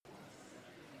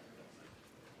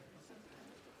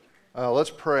Let's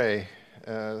pray,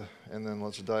 and then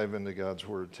let's dive into God's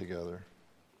Word together.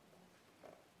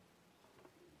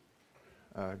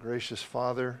 Gracious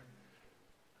Father,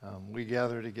 we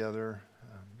gather together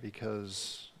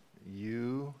because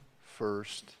you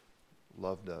first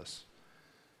loved us,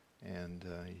 and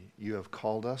you have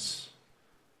called us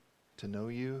to know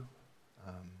you,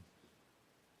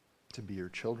 to be your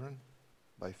children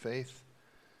by faith.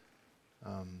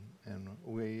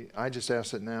 I just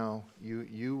ask that now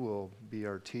you will be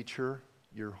our teacher.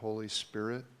 Your Holy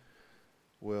Spirit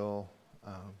will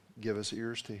give us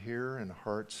ears to hear and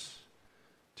hearts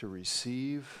to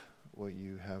receive what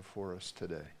you have for us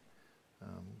today.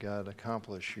 God,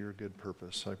 accomplish your good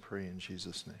purpose, I pray in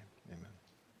Jesus' name.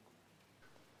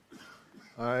 Amen.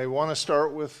 I want to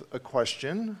start with a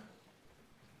question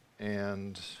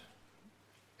and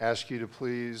ask you to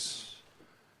please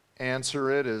answer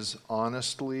it as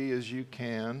honestly as you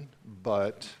can,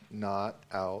 but not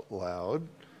out loud.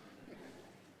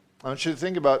 I want you to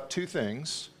think about two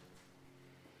things.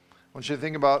 I want you to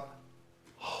think about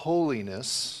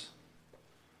holiness,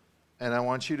 and I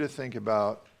want you to think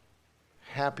about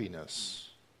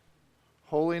happiness.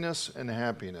 Holiness and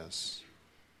happiness.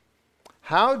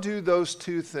 How do those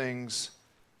two things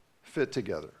fit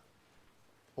together?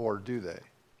 Or do they?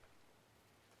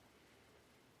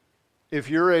 If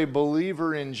you're a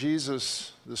believer in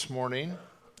Jesus this morning,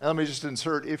 let me just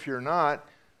insert, if you're not,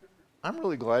 I'm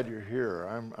really glad you're here.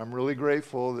 I'm really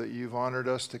grateful that you've honored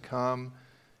us to come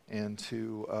and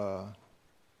to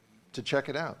check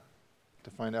it out,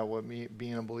 to find out what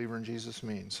being a believer in Jesus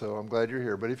means. So I'm glad you're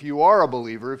here. But if you are a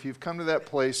believer, if you've come to that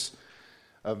place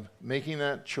of making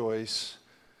that choice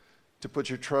to put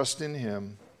your trust in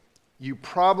Him, you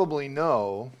probably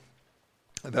know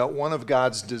that one of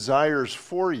God's desires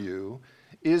for you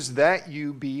is that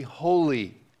you be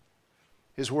holy.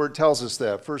 His word tells us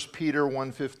that, 1 Peter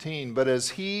 1:15. But as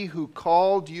He who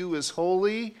called you is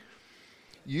holy,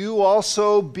 you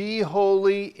also be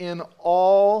holy in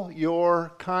all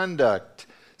your conduct.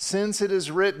 Since it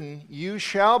is written, you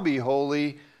shall be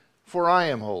holy, for I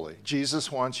am holy.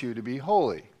 Jesus wants you to be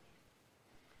holy.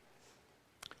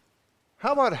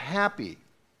 How about happy?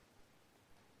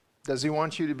 Does He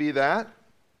want you to be that?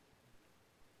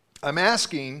 I'm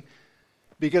asking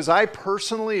because I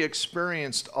personally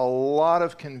experienced a lot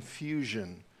of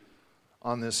confusion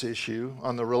on this issue,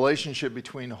 on the relationship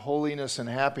between holiness and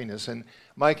happiness. And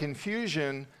my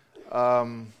confusion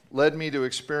led me to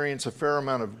experience a fair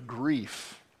amount of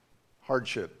grief,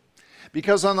 hardship.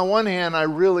 Because on the one hand, I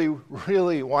really,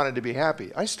 really wanted to be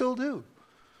happy. I still do.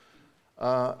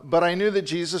 But I knew that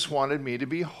Jesus wanted me to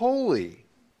be holy.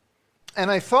 And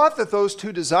I thought that those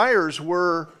two desires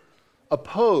were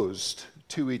opposed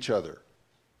to each other.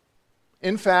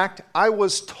 In fact, I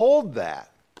was told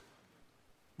that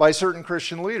by certain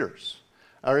Christian leaders.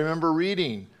 I remember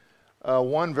reading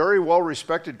one very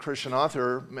well-respected Christian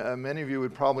author, many of you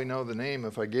would probably know the name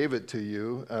if I gave it to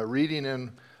you, reading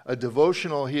in a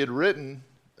devotional he had written,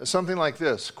 something like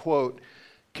this, quote,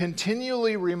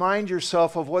 "Continually remind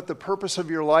yourself of what the purpose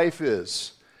of your life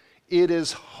is. It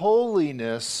is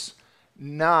holiness,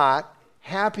 not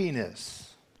happiness."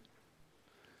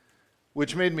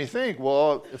 Which made me think,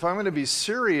 well, if I'm going to be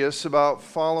serious about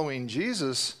following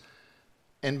Jesus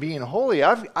and being holy,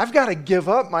 I've got to give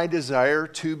up my desire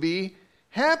to be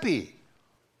happy.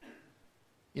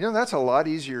 You know, that's a lot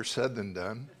easier said than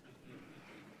done.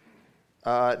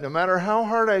 No matter how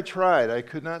hard I tried, I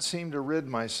could not seem to rid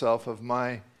myself of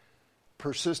my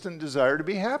persistent desire to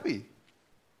be happy.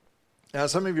 Now,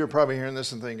 some of you are probably hearing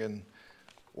this and thinking,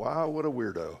 wow, what a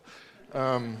weirdo.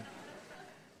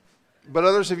 But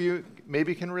others of you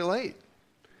maybe can relate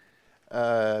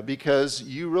because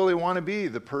you really want to be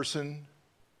the person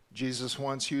Jesus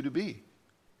wants you to be.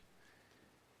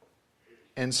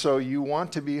 And so you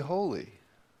want to be holy.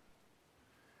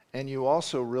 And you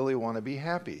also really want to be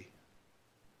happy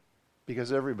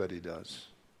because everybody does.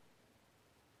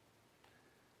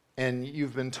 And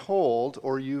you've been told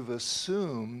or you've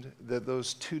assumed that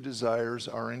those two desires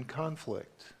are in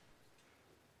conflict.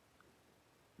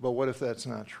 But what if that's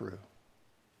not true?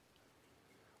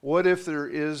 What if there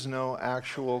is no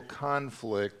actual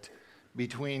conflict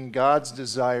between God's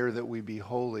desire that we be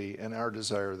holy and our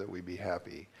desire that we be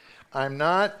happy? I'm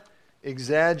not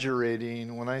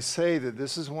exaggerating when I say that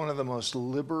this is one of the most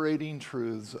liberating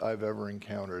truths I've ever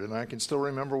encountered. And I can still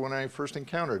remember when I first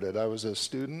encountered it. I was a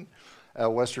student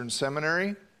at Western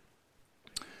Seminary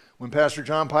when Pastor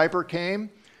John Piper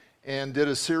came and did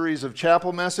a series of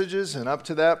chapel messages. And up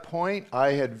to that point, I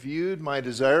had viewed my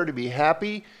desire to be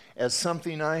happy as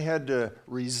something I had to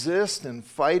resist and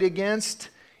fight against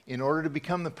in order to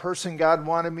become the person God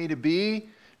wanted me to be,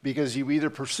 because you either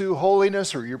pursue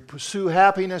holiness or you pursue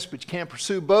happiness, but you can't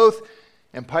pursue both.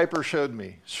 And Piper showed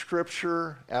me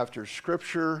scripture after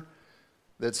scripture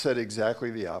that said exactly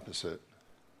the opposite.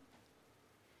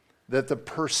 That the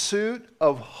pursuit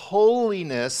of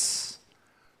holiness,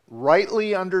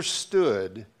 rightly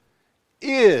understood,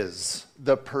 is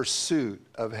the pursuit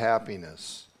of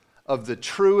happiness, of the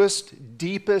truest,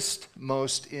 deepest,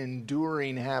 most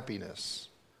enduring happiness.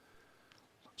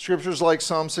 Scriptures like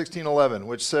Psalm 16:11,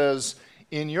 which says,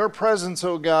 "In your presence,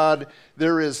 O God,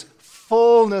 there is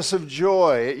fullness of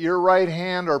joy. At your right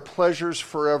hand are pleasures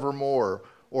forevermore."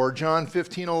 Or John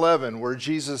 15:11, where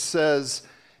Jesus says,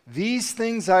 "These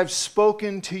things I've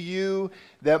spoken to you,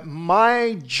 that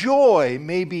my joy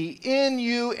may be in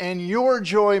you and your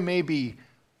joy may be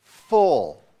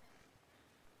full."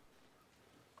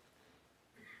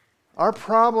 Our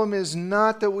problem is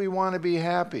not that we want to be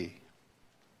happy.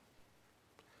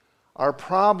 Our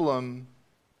problem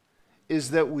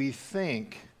is that we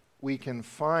think we can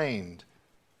find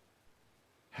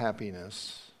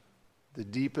happiness, the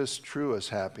deepest, truest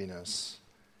happiness,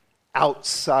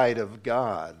 outside of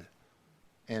God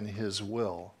and His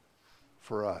will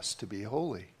for us to be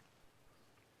holy.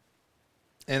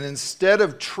 And instead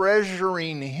of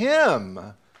treasuring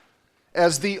Him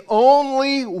as the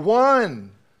only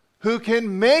one who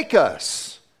can make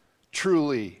us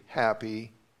truly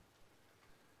happy,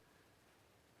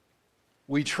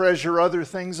 we treasure other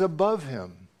things above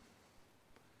Him.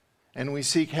 And we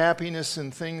seek happiness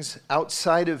in things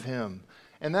outside of Him.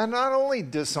 And that not only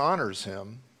dishonors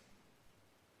Him,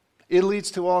 it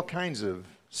leads to all kinds of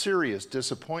serious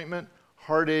disappointment,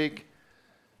 heartache,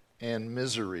 and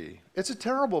misery. It's a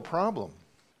terrible problem.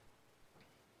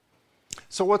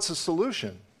 So what's the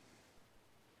solution?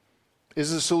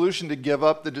 Is the solution to give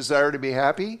up the desire to be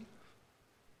happy?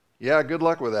 Yeah, good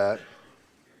luck with that.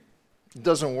 It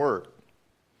doesn't work.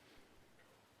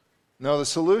 No, the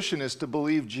solution is to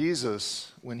believe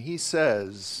Jesus when He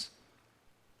says,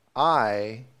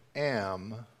 "I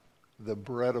am the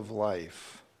bread of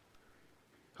life.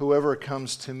 Whoever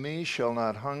comes to me shall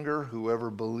not hunger.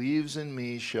 Whoever believes in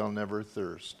me shall never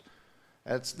thirst."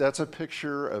 That's a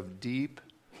picture of deep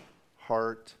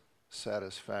heart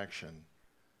satisfaction.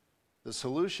 The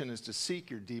solution is to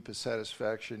seek your deepest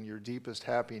satisfaction, your deepest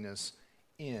happiness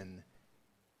in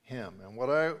Him. And what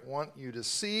I want you to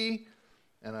see,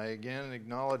 and I again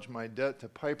acknowledge my debt to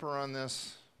Piper on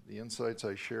this, the insights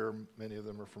I share, many of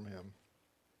them are from him.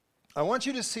 I want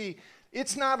you to see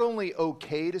it's not only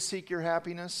okay to seek your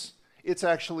happiness, it's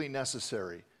actually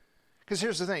necessary. Because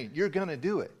here's the thing, you're going to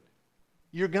do it.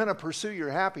 You're going to pursue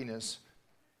your happiness.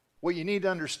 What you need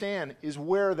to understand is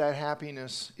where that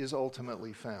happiness is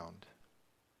ultimately found.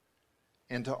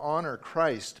 And to honor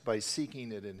Christ by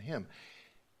seeking it in Him.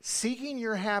 Seeking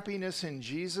your happiness in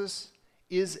Jesus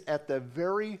is at the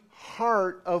very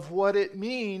heart of what it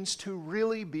means to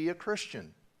really be a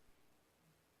Christian.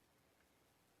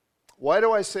 Why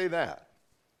do I say that?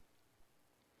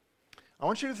 I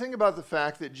want you to think about the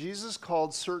fact that Jesus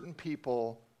called certain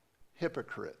people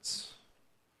hypocrites,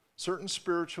 certain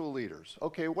spiritual leaders.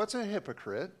 Okay, what's a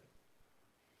hypocrite?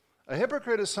 A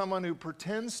hypocrite is someone who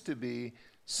pretends to be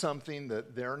something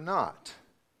that they're not.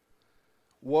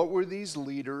 What were these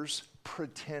leaders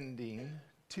pretending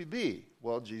to be?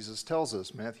 Well, Jesus tells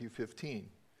us, Matthew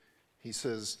 15. He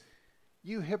says,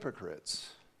 "You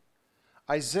hypocrites.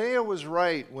 Isaiah was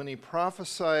right when he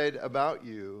prophesied about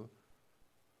you.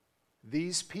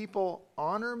 These people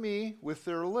honor me with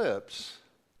their lips,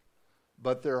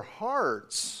 but their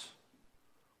hearts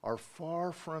are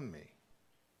far from me."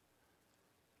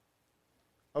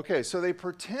 Okay, so they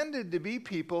pretended to be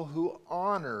people who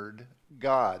honored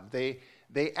God. They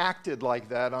acted like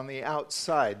that on the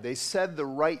outside. They said the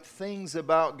right things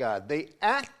about God. They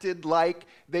acted like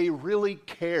they really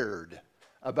cared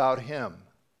about Him.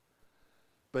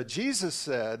 But Jesus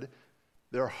said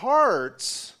their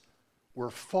hearts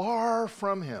were far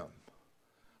from Him.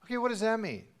 Okay, what does that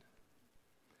mean?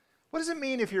 What does it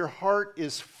mean if your heart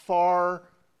is far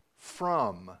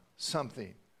from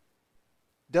something?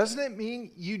 Doesn't it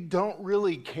mean you don't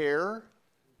really care?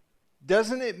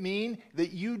 Doesn't it mean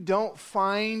that you don't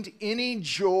find any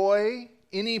joy,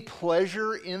 any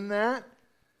pleasure in that?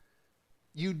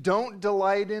 You don't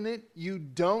delight in it. You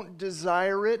don't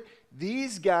desire it.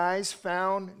 These guys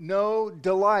found no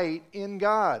delight in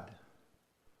God.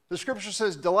 The scripture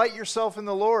says, "Delight yourself in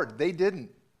the Lord." They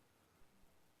didn't.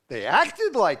 They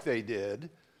acted like they did,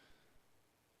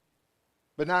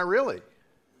 but not really.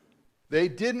 They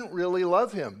didn't really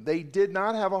love Him. They did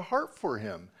not have a heart for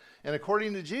Him. And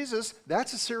according to Jesus,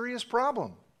 that's a serious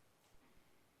problem.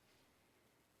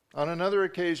 On another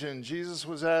occasion, Jesus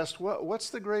was asked, what's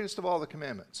the greatest of all the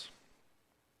commandments?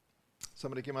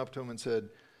 Somebody came up to him and said,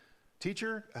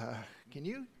 Teacher, can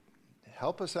you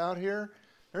help us out here?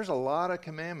 There's a lot of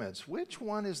commandments. Which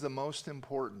one is the most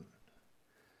important?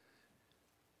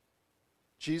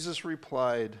 Jesus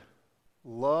replied,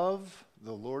 love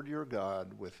the Lord your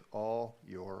God with all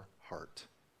your heart,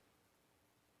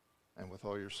 and with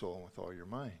all your soul, and with all your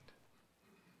mind.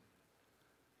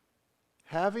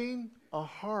 Having a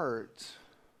heart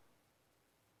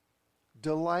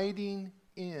delighting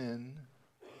in,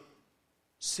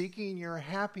 seeking your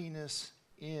happiness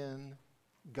in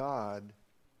God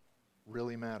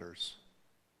really matters.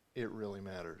 It really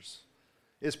matters.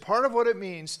 It's part of what it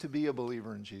means to be a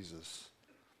believer in Jesus.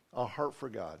 A heart for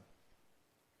God.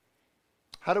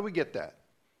 How do we get that?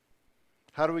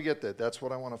 How do we get that? That's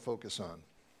what I want to focus on.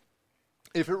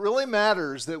 If it really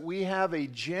matters that we have a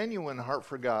genuine heart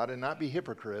for God and not be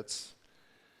hypocrites,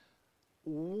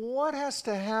 what has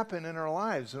to happen in our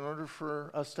lives in order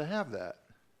for us to have that?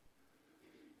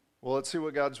 Well, let's see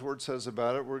what God's Word says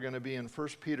about it. We're going to be in 1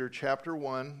 Peter chapter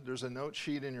 1. There's a note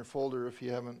sheet in your folder if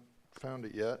you haven't found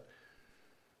it yet.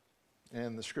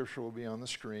 And the scripture will be on the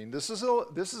screen. This is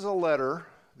a letter.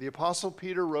 The Apostle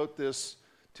Peter wrote this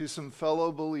to some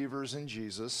fellow believers in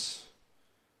Jesus.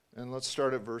 And let's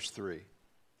start at verse 3.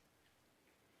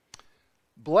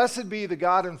 Blessed be the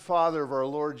God and Father of our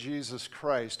Lord Jesus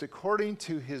Christ. According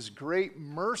to his great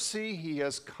mercy, he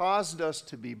has caused us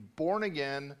to be born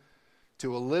again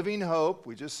to a living hope,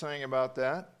 we just sang about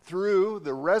that, through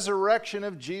the resurrection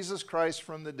of Jesus Christ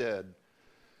from the dead,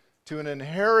 to an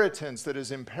inheritance that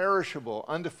is imperishable,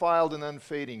 undefiled and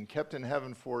unfading, kept in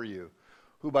heaven for you,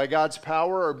 who by God's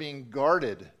power are being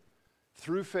guarded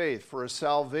through faith for a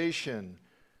salvation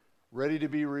ready to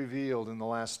be revealed in the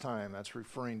last time. That's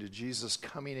referring to Jesus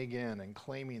coming again and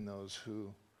claiming those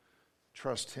who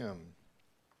trust him.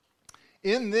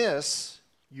 In this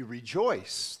you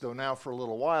rejoice, though now for a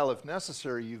little while, if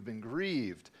necessary, you've been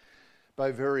grieved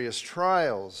by various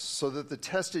trials, so that the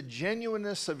tested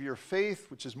genuineness of your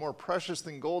faith, which is more precious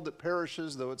than gold that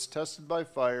perishes, though it's tested by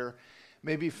fire,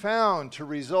 may be found to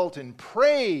result in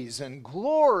praise and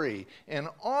glory and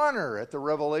honor at the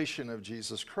revelation of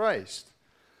Jesus Christ.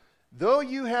 Though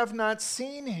you have not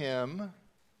seen him,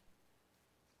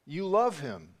 you love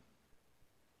him.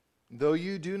 Though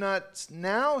you do not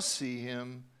now see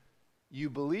him, you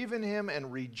believe in him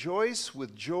and rejoice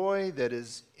with joy that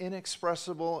is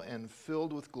inexpressible and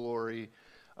filled with glory,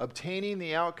 obtaining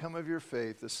the outcome of your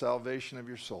faith, the salvation of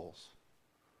your souls.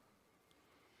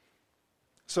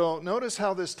 So notice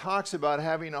how this talks about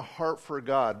having a heart for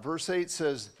God. Verse 8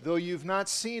 says, though you've not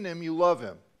seen him, you love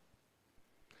him.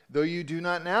 Though you do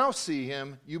not now see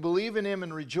him, you believe in him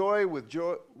and rejoice with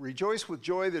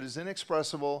joy that is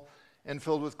inexpressible and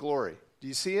filled with glory. Do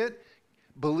you see it?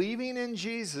 Believing in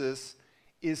Jesus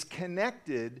is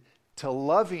connected to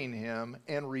loving him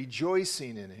and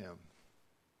rejoicing in him.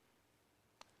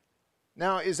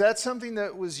 Now, is that something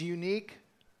that was unique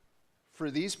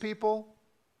for these people,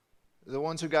 the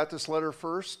ones who got this letter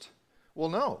first? Well,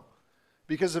 no,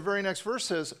 because the very next verse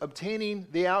says, obtaining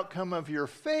the outcome of your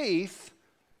faith,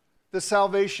 the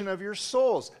salvation of your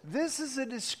souls. This is a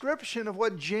description of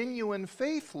what genuine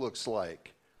faith looks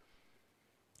like.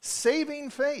 Saving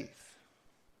faith.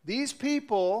 These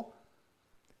people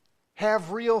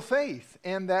have real faith,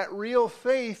 and that real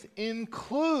faith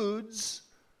includes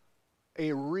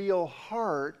a real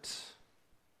heart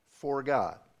for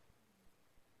God.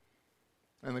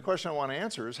 And the question I want to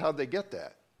answer is, how'd they get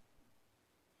that?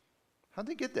 How'd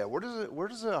they get that? Where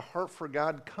does a heart for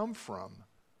God come from?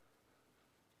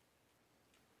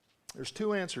 There's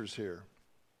two answers here.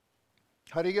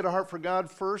 How do you get a heart for God?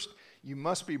 First, you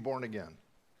must be born again.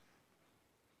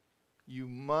 You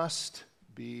must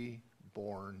be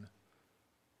born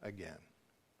again.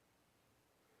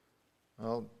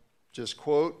 I'll just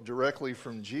quote directly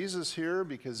from Jesus here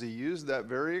because he used that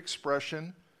very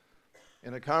expression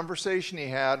in a conversation he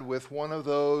had with one of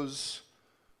those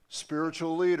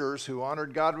spiritual leaders who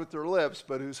honored God with their lips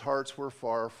but whose hearts were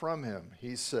far from him.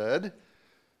 He said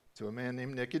to a man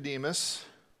named Nicodemus,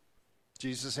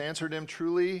 Jesus answered him,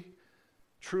 truly,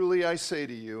 truly I say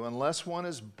to you, unless one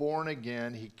is born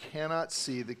again, he cannot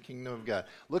see the kingdom of God.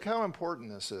 Look how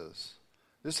important this is.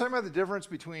 This is talking about the difference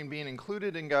between being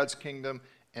included in God's kingdom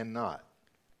and not.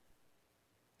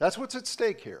 That's what's at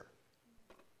stake here.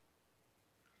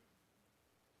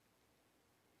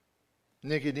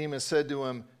 Nicodemus said to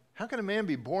him, how can a man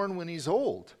be born when he's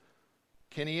old?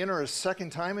 Can he enter a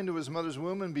second time into his mother's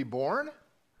womb and be born?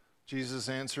 Jesus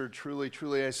answered, truly,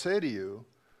 truly I say to you,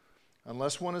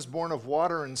 unless one is born of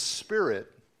water and spirit,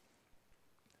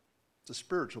 it's a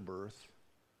spiritual birth,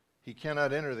 he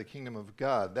cannot enter the kingdom of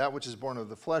God. That which is born of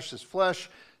the flesh is flesh.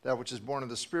 That which is born of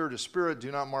the Spirit is spirit.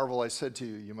 Do not marvel, I said to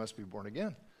you, you must be born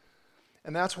again.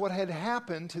 And that's what had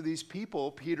happened to these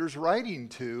people Peter's writing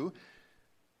to.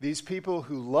 These people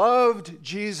who loved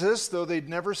Jesus, though they'd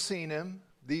never seen him.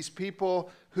 These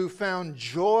people who found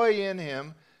joy in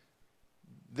him.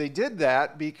 They did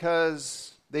that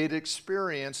because they'd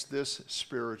experienced this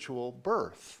spiritual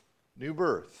birth, new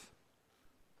birth.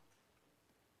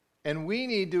 And we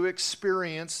need to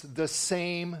experience the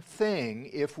same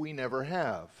thing if we never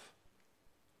have.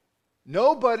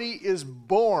 Nobody is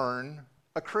born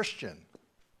a Christian.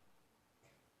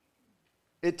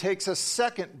 It takes a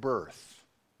second birth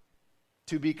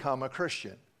to become a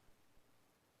Christian.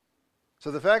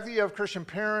 So the fact that you have Christian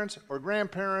parents or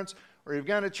grandparents or you've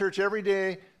gone to church every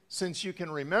day since you can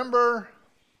remember,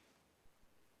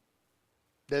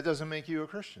 that doesn't make you a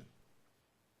Christian.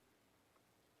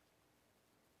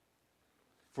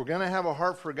 If we're going to have a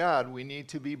heart for God, we need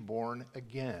to be born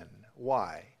again.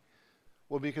 Why?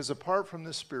 Well, because apart from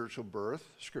this spiritual birth,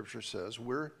 Scripture says,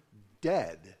 we're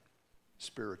dead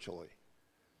spiritually.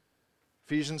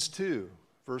 Ephesians 2,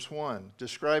 verse 1,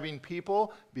 describing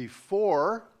people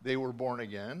before they were born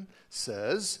again,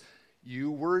 says,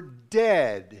 you were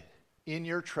dead in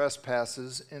your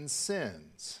trespasses and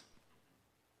sins.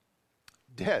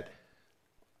 Dead.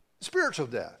 Spiritual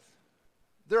death.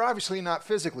 They're obviously not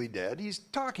physically dead. He's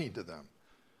talking to them.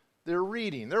 They're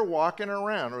reading. They're walking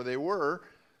around, or they were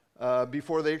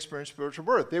before they experienced spiritual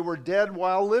birth. They were dead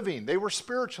while living. They were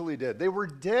spiritually dead. They were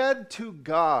dead to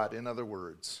God, in other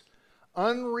words.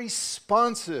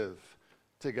 Unresponsive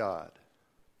to God.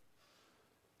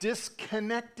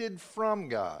 Disconnected from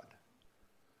God.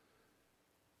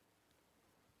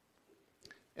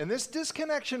 And this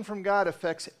disconnection from God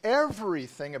affects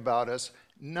everything about us,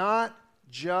 not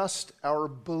just our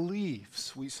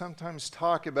beliefs. We sometimes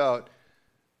talk about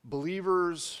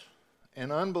believers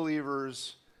and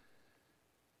unbelievers.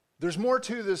 There's more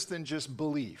to this than just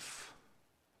belief.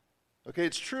 Okay,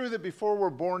 it's true that before we're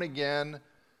born again,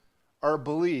 our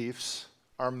beliefs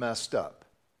are messed up.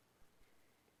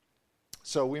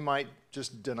 So we might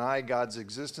just deny God's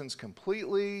existence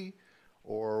completely,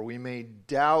 or we may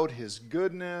doubt his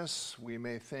goodness. We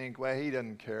may think, well, he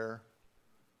doesn't care.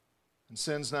 And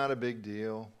sin's not a big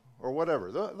deal, or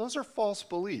whatever. Those are false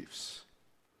beliefs.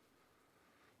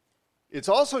 It's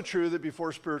also true that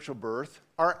before spiritual birth,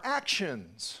 our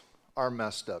actions are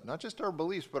messed up. Not just our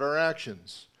beliefs, but our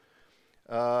actions.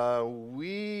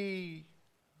 We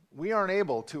aren't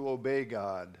able to obey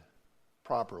God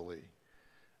properly.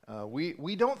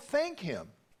 We don't thank him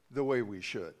the way we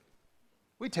should.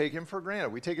 We take him for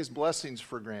granted. We take his blessings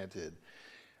for granted.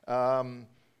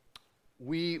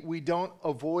 We don't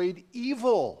avoid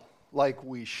evil like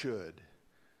we should.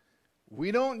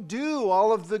 We don't do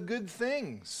all of the good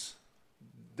things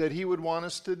that he would want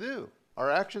us to do. Our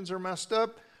actions are messed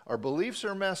up. Our beliefs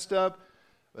are messed up.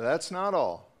 But that's not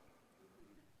all.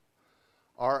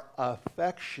 Our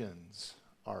affections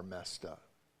are messed up.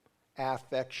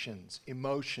 Affections,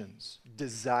 emotions,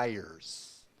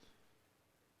 desires.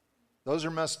 Those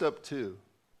are messed up too.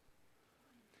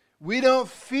 We don't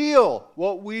feel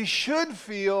what we should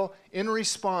feel in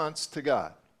response to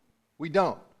God. We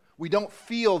don't. We don't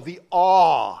feel the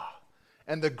awe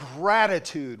and the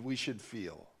gratitude we should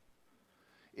feel.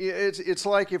 It's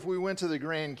like if we went to the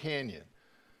Grand Canyon,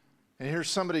 and here's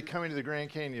somebody coming to the Grand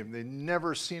Canyon. They've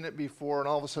never seen it before, and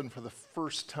all of a sudden, for the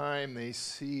first time, they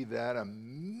see that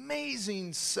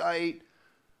amazing sight,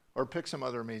 or pick some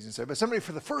other amazing sight. But somebody,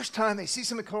 for the first time, they see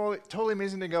something totally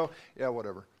amazing, they go, yeah,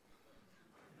 whatever.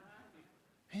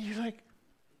 And you're like,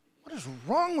 what is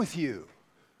wrong with you?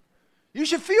 You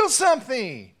should feel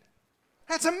something.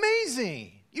 That's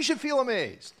amazing. You should feel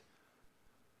amazed.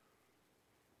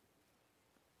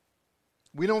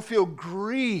 We don't feel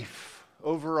grief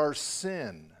over our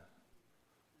sin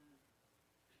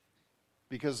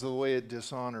because of the way it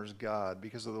dishonors God,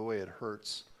 because of the way it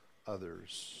hurts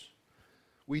others.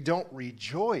 We don't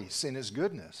rejoice in his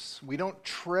goodness. We don't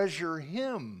treasure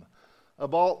him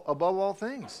above all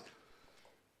things.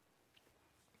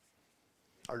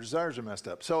 Our desires are messed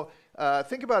up. So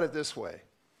think about it this way.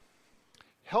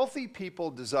 Healthy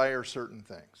people desire certain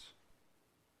things.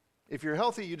 If you're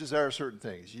healthy, you desire certain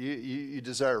things. You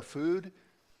desire food.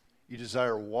 You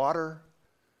desire water.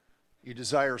 You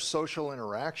desire social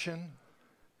interaction.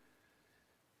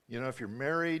 You know, if you're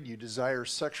married, you desire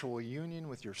sexual union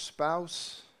with your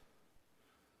spouse.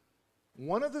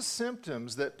 One of the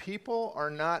symptoms that people are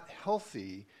not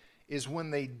healthy is when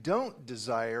they don't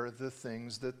desire the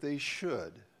things that they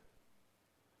should.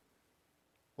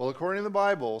 Well, according to the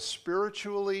Bible,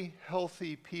 spiritually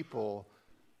healthy people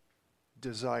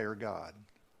desire God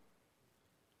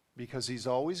because He's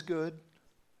always good,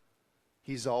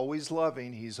 He's always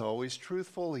loving, He's always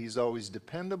truthful, He's always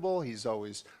dependable, He's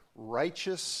always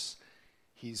righteous,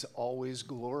 He's always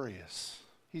glorious,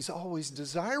 He's always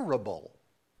desirable.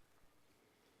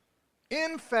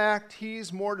 In fact,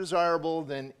 He's more desirable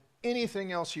than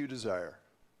anything else you desire.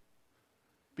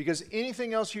 Because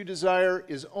anything else you desire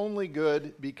is only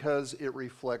good because it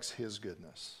reflects His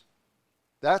goodness.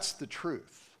 That's the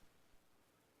truth.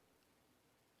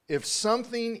 If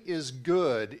something is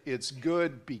good, it's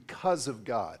good because of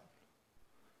God.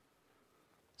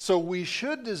 So we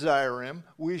should desire Him,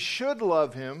 we should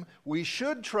love Him, we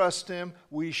should trust Him,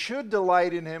 we should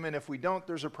delight in Him, and if we don't,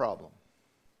 there's a problem.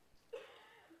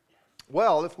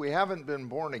 Well, if we haven't been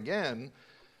born again,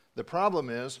 the problem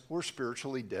is we're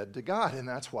spiritually dead to God, and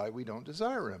that's why we don't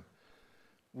desire Him.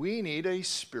 We need a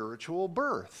spiritual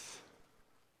birth.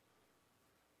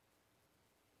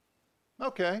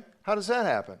 Okay, how does that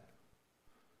happen?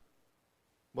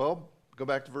 Well, go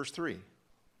back to verse 3.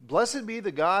 Blessed be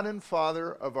the God and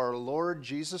Father of our Lord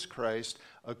Jesus Christ,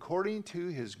 according to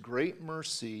His great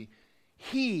mercy,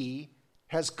 He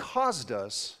has caused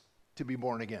us to be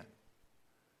born again.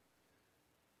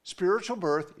 Spiritual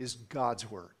birth is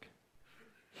God's work.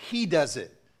 He does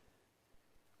it.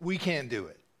 We can't do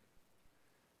it.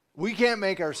 We can't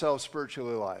make ourselves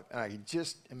spiritually alive. And I can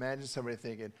just imagine somebody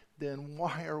thinking, then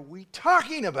why are we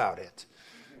talking about it?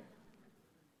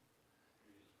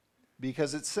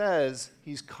 Because it says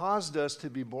He's caused us to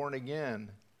be born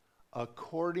again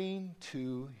according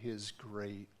to His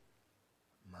great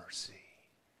mercy.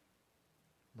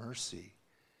 Mercy.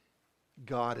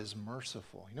 God is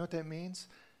merciful. You know what that means?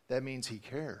 That means He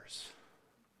cares.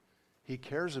 He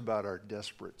cares about our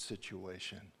desperate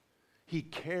situation. He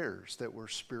cares that we're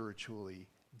spiritually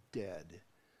dead.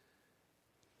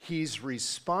 He's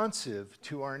responsive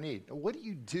to our need. Now, what do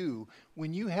you do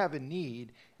when you have a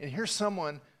need and here's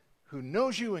someone who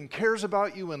knows you and cares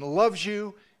about you and loves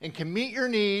you and can meet your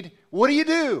need? What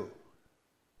do?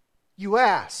 You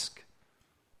ask.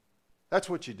 That's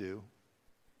what you do.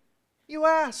 You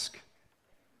ask.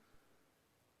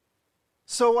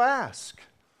 So ask.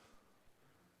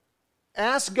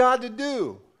 Ask God to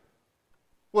do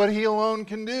what He alone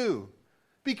can do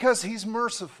because He's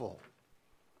merciful.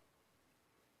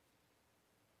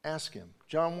 Ask Him.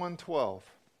 John 1:12.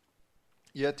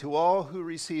 Yet to all who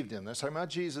received Him, that's talking about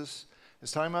Jesus,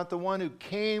 it's talking about the one who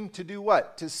came to do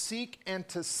what? To seek and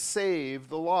to save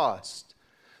the lost.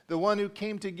 The one who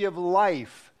came to give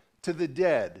life to the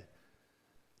dead.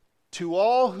 To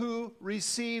all who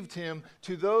received Him,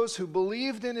 to those who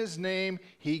believed in His name,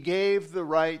 He gave the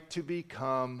right to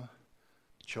become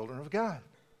children of God.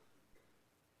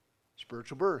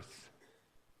 Spiritual birth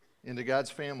into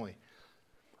God's family.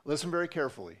 Listen very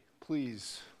carefully.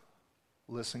 Please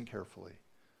listen carefully.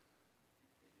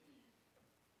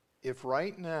 If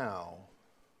right now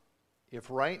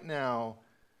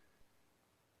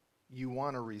you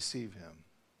want to receive Him,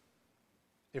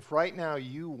 if right now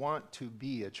you want to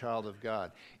be a child of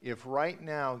God, if right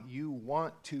now you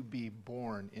want to be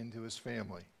born into His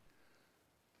family,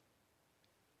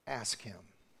 ask Him.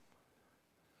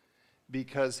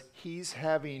 Because He's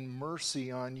having mercy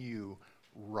on you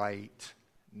right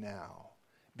now.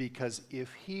 Because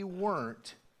if He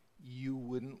weren't, you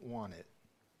wouldn't want it.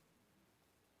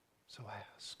 So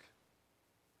ask.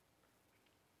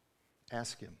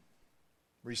 Ask Him.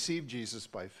 Receive Jesus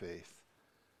by faith.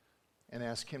 And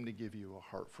ask Him to give you a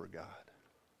heart for God.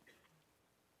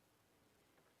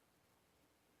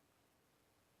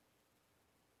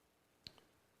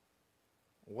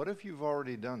 What if you've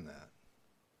already done that?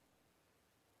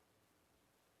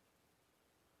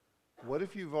 What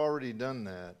if you've already done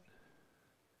that?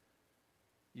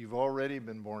 You've already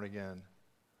been born again,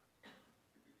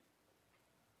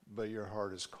 but your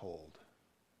heart is cold.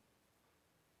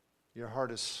 Your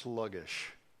heart is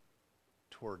sluggish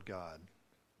toward God.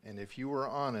 And if you were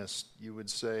honest, you would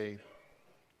say,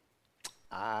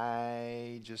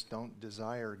 I just don't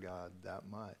desire God that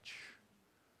much.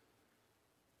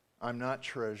 I'm not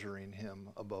treasuring Him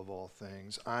above all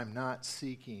things. I'm not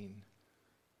seeking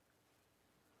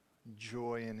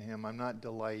joy in Him. I'm not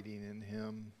delighting in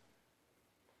Him.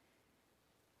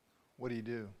 What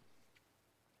do?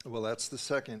 Well, that's the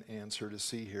second answer to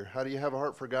see here. How do you have a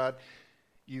heart for God?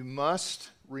 You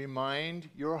must remind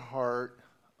your heart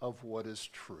of what is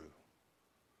true.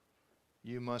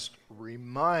 You must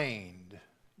remind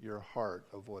your heart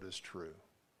of what is true.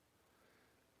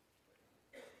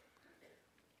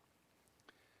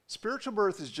 Spiritual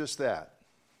birth is just that.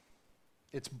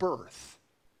 It's birth.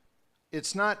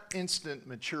 it's not instant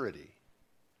maturity,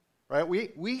 right?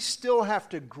 We still have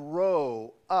to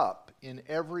grow up in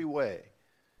every way,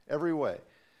 every way.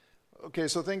 Okay,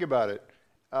 so think about it.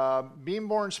 Being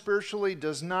born spiritually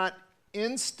does not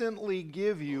instantly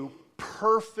give you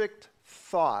perfect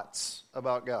thoughts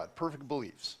about God, perfect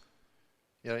beliefs.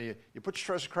 You know, you put your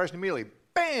trust in Christ and immediately,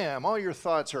 bam, all your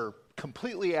thoughts are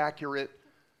completely accurate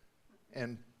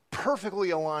and perfectly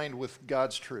aligned with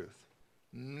God's truth.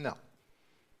 No.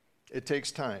 It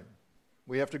takes time.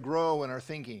 We have to grow in our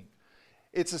thinking.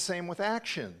 It's the same with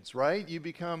actions, right? You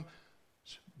become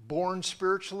born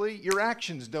spiritually, your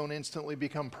actions don't instantly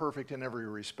become perfect in every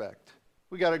respect.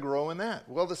 We got to grow in that.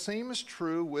 Well, the same is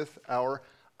true with our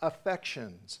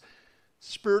affections.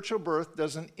 Spiritual birth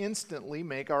doesn't instantly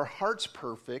make our hearts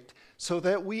perfect so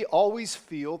that we always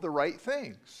feel the right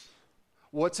things.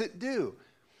 What's it do?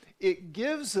 It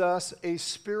gives us a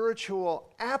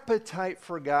spiritual appetite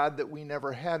for God that we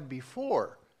never had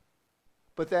before.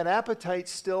 But that appetite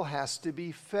still has to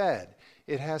be fed.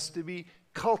 It has to be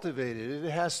cultivated. It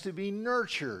has to be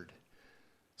nurtured.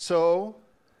 So,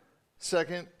 1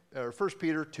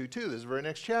 Peter 2:2, this is the very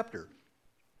next chapter.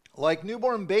 Like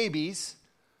newborn babies,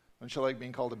 don't you like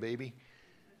being called a baby?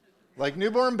 Like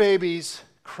newborn babies,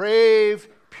 crave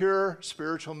pure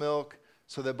spiritual milk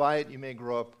so that by it you may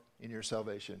grow up in your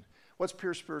salvation. What's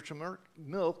pure spiritual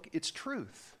milk? It's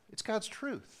truth. It's God's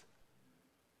truth.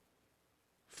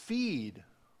 Feed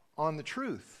on the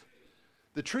truth.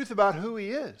 The truth about who He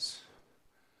is.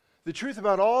 The truth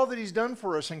about all that He's done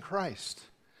for us in Christ.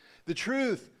 The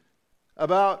truth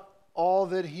about all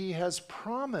that He has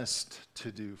promised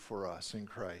to do for us in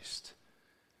Christ.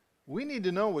 We need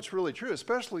to know what's really true,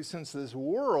 especially since this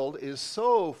world is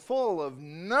so full of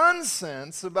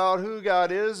nonsense about who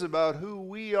God is, about who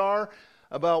we are,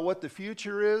 about what the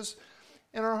future is.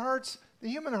 And our hearts, the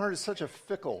human heart is such a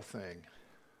fickle thing.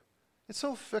 It's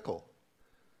so fickle.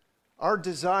 Our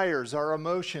desires, our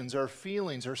emotions, our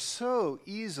feelings are so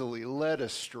easily led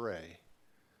astray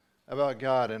about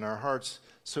God, and our hearts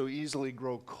so easily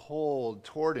grow cold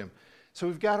toward Him. So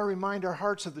we've got to remind our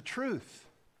hearts of the truth.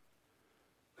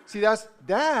 See,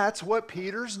 that's what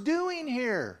Peter's doing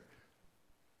here.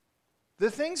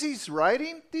 The things he's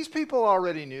writing, these people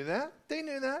already knew that. They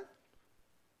knew that.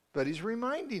 But he's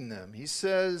reminding them. He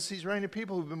says he's writing to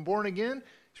people who've been born again.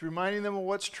 He's reminding them of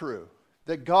what's true.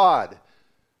 That God,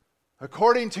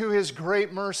 according to His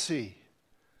great mercy,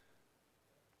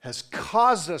 has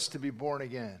caused us to be born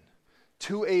again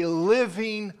to a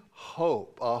living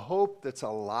hope, a hope that's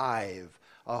alive,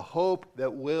 a hope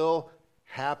that will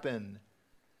happen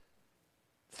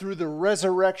through the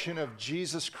resurrection of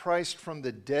Jesus Christ from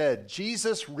the dead.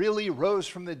 Jesus really rose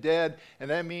from the dead, and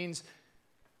that means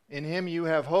in Him you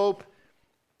have hope.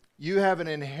 You have an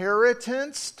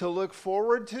inheritance to look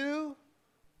forward to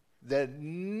that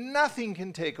nothing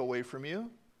can take away from you.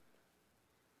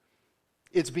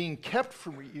 It's being kept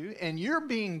from you, and you're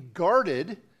being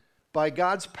guarded by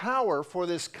God's power for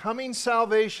this coming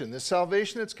salvation, this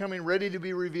salvation that's coming ready to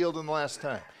be revealed in the last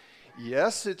time.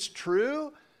 Yes, it's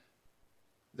true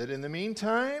that in the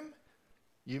meantime,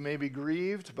 you may be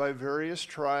grieved by various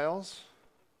trials,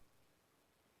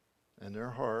 and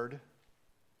they're hard,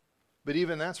 but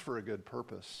even that's for a good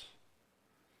purpose.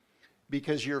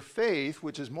 Because your faith,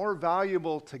 which is more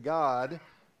valuable to God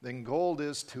than gold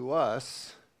is to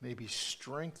us, may be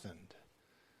strengthened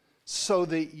so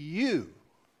that you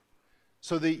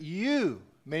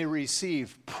may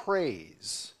receive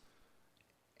praise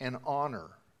and honor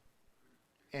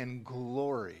and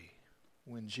glory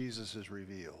when Jesus is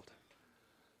revealed.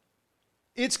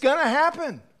 It's going to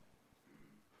happen.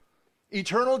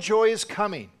 Eternal joy is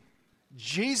coming.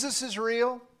 Jesus is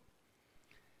real.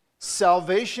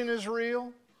 Salvation is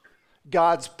real.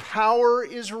 God's power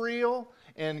is real.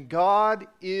 And God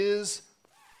is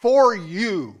for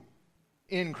you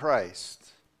in Christ.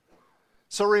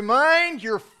 So remind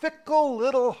your fickle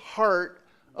little heart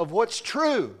of what's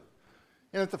true.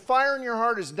 And if the fire in your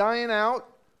heart is dying out,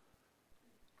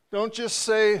 don't just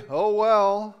say, oh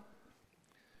well.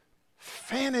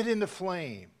 Fan it into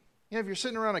flame. You know, if you're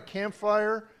sitting around a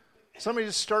campfire, somebody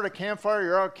just start a campfire,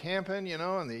 you're out camping,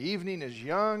 and the evening is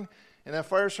young, and that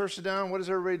fire starts to down, what does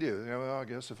everybody do? Well, I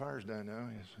guess the fire's down now.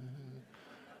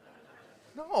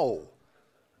 No.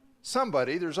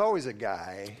 Somebody, there's always a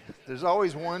guy. There's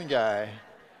always one guy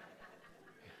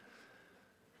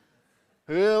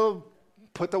who'll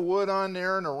put the wood on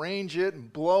there and arrange it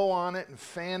and blow on it and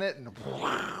fan it, and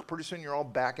pretty soon you're all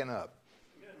backing up.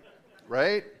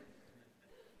 Right?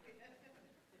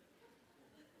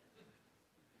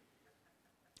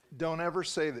 Don't ever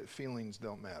say that feelings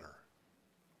don't matter.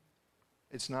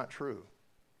 It's not true.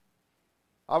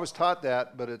 I was taught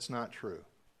that, but it's not true.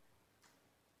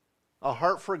 A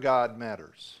heart for God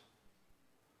matters.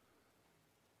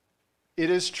 It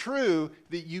is true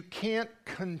that you can't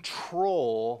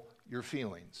control your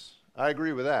feelings. I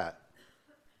agree with that.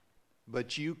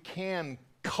 But you can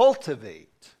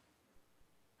cultivate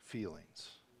feelings.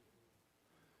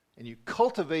 And you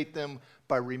cultivate them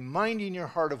by reminding your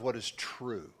heart of what is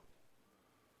true.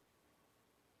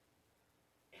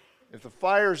 If the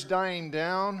fire's dying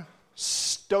down,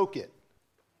 stoke it.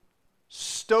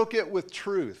 Stoke it with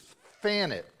truth.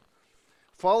 Fan it.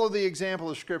 Follow the example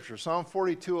of Scripture. Psalm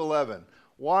 42:11.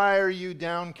 Why are you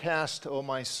downcast, O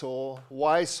my soul?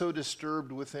 Why so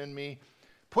disturbed within me?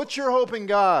 Put your hope in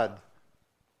God.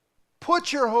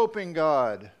 Put your hope in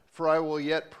God, for I will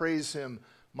yet praise him,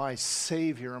 my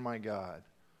Savior and my God.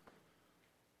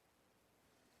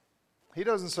 He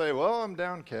doesn't say, well, I'm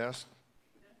downcast.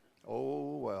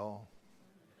 Oh, well.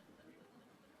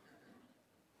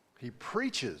 He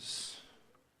preaches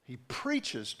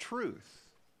truth.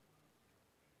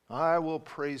 I will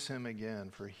praise him again,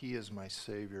 for he is my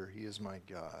Savior, he is my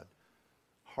God.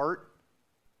 Heart,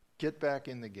 get back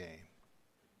in the game.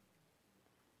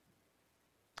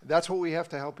 That's what we have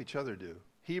to help each other do.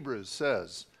 Hebrews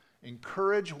says,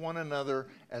 encourage one another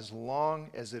as long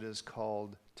as it is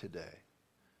called today.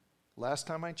 Last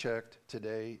time I checked,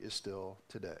 today is still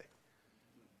today.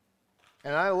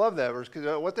 And I love that verse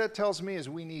because what that tells me is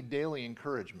we need daily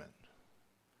encouragement.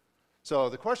 So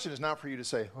the question is not for you to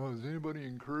say, oh, has anybody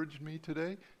encouraged me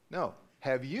today? No.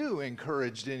 Have you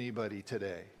encouraged anybody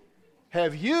today?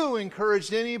 Have you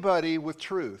encouraged anybody with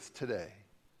truth today?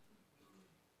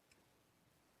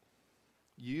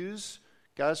 Use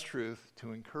God's truth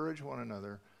to encourage one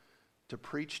another, to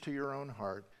preach to your own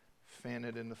heart, fan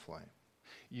it into flame.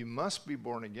 You must be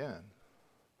born again,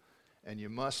 and you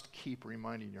must keep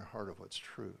reminding your heart of what's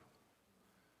true.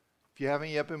 If you haven't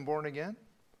yet been born again,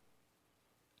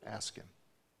 ask him.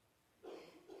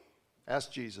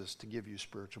 Ask Jesus to give you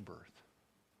spiritual birth.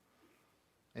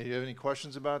 And if you have any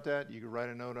questions about that, you can write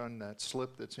a note on that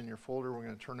slip that's in your folder. We're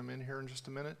going to turn them in here in just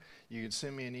a minute. You can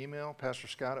send me an email,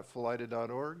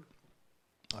 pastorscott@philida.org.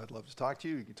 I'd love to talk to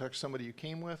you. You can text somebody you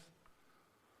came with.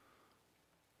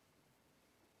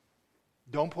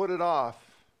 Don't put it off.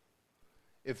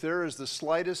 If there is the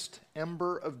slightest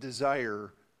ember of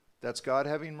desire, that's God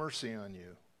having mercy on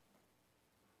you.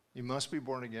 You must be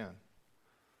born again.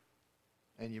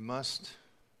 And you must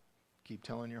keep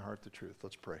telling your heart the truth.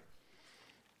 Let's pray.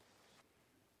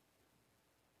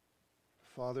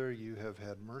 Father, you have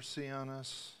had mercy on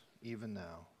us even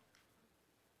now.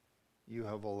 You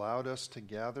have allowed us to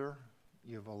gather.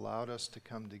 You have allowed us to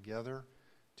come together,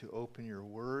 to open your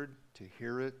word, to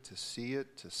hear it, to see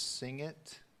it, to sing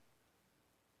it.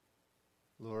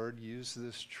 Lord, use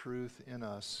this truth in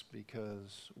us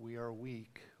because we are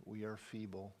weak, we are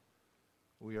feeble,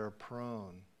 we are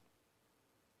prone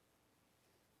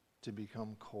to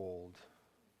become cold.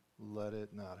 Let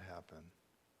it not happen.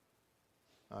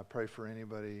 I pray for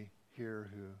anybody here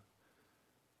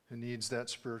who needs that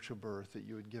spiritual birth, that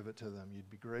you would give it to them. You'd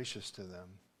be gracious to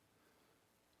them.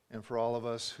 And for all of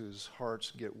us whose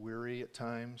hearts get weary at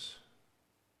times,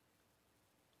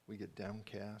 we get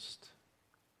downcast,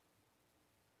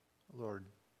 Lord,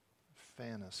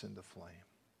 fan us into flame.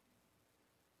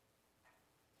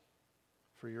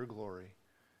 For your glory,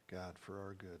 God, for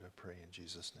our good, I pray in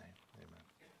Jesus' name. Amen.